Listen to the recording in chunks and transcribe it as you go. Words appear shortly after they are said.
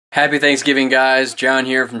Happy Thanksgiving, guys. John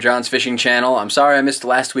here from John's Fishing Channel. I'm sorry I missed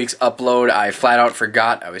last week's upload. I flat out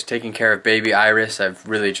forgot. I was taking care of baby Iris. I've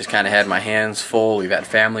really just kind of had my hands full. We've had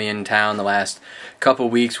family in town the last couple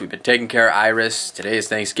weeks. We've been taking care of Iris. Today is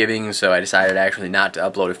Thanksgiving, so I decided actually not to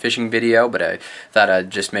upload a fishing video, but I thought I'd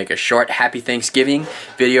just make a short Happy Thanksgiving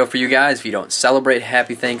video for you guys. If you don't celebrate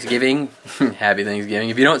Happy Thanksgiving, Happy Thanksgiving.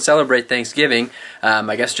 If you don't celebrate Thanksgiving,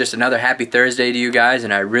 I guess just another Happy Thursday to you guys,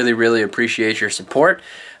 and I really appreciate your support.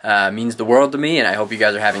 Means the world to me, and I hope you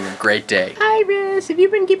guys are having a great day. Iris, have you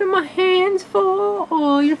been keeping my hands full?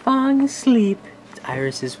 Oh, you're falling asleep. It's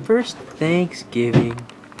Iris's first Thanksgiving.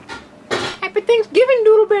 Happy Thanksgiving,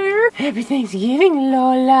 Doodle Bear. Happy Thanksgiving,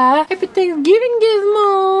 Lola. Happy Thanksgiving,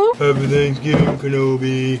 Gizmo. Happy Thanksgiving,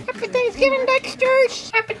 Kenobi. Happy Thanksgiving, Dexter.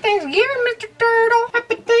 Happy Thanksgiving, Mr. Turtle.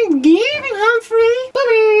 Happy Thanksgiving, Humphrey.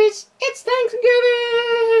 Blueberries, it's Thanksgiving.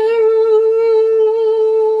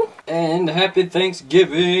 And Happy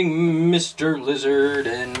Thanksgiving, Mr. Lizard,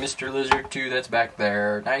 and Mr. Lizard too, that's back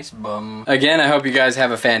there. Nice bum. Again, I hope you guys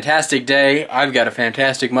have a fantastic day. I've got a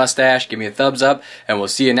fantastic mustache. Give me a thumbs up, and we'll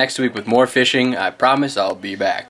see you next week with more fishing. I promise I'll be back.